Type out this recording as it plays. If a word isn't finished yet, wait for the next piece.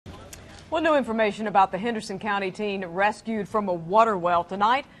Well, new information about the Henderson County teen rescued from a water well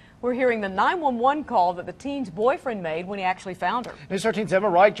tonight. We're hearing the 911 call that the teen's boyfriend made when he actually found her. News 13's Emma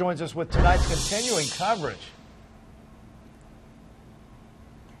Wright joins us with tonight's continuing coverage.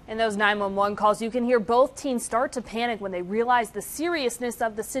 In those 911 calls, you can hear both teens start to panic when they realize the seriousness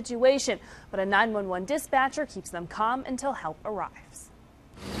of the situation. But a 911 dispatcher keeps them calm until help arrives.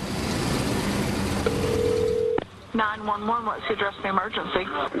 911, what's the address of the emergency?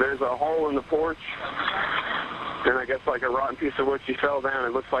 There's a hole in the porch, and I guess like a rotten piece of wood. She fell down.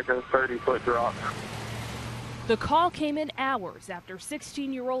 It looks like a 30-foot drop. The call came in hours after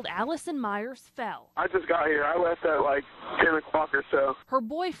 16-year-old Alyson Myers fell. I just got here. I left at like 10 o'clock or so. Her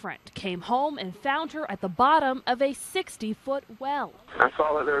boyfriend came home and found her at the bottom of a 60-foot well. I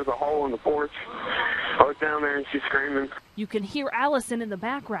saw that there was a hole in the porch. I looked down there and she's screaming. You can hear Alyson in the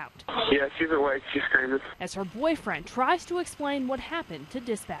background. Yeah, she's awake. She's screaming. As her boyfriend tries to explain what happened to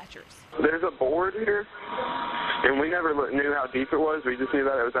dispatchers. There's a board here, and we never knew how deep it was. We just knew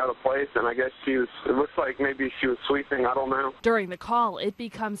that it was out of place, and I guess it looks like maybe she was sweeping. I don't know. During the call, it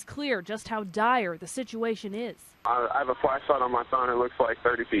becomes clear just how dire the situation is. I have a flashlight on my phone. It looks like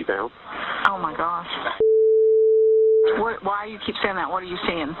 30 feet down. Oh my gosh. Why you keep saying that? What are you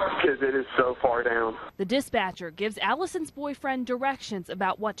seeing? Because it is so far down. The dispatcher gives Alyson's boyfriend directions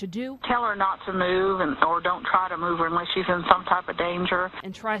about what to do. Tell her not to move or don't try to move her unless she's in some type of danger.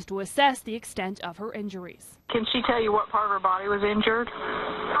 And tries to assess the extent of her injuries. Can she tell you what part of her body was injured?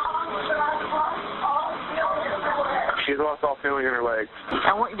 She's lost all feeling in her legs.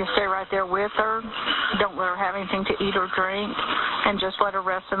 I want you to stay right there with her. Don't let her have anything to eat or drink, and just let her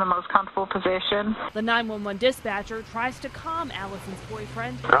rest in the most comfortable position. The 911 dispatcher tries to calm Alyson's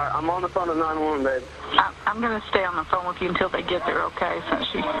boyfriend. All right, I'm on the phone at 911, babe. I'm going to stay on the phone with you until they get there, okay?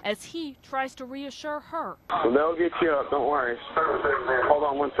 As he tries to reassure her. Well, they'll get you up, don't worry. Hold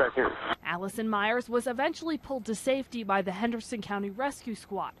on 1 second. Alyson Myers was eventually pulled to safety by the Henderson County Rescue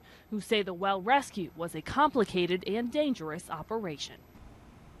Squad, who say the well rescue was a complicated and dangerous operation.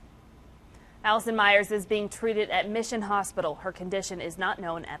 Alyson Myers is being treated at Mission Hospital. Her condition is not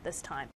known at this time.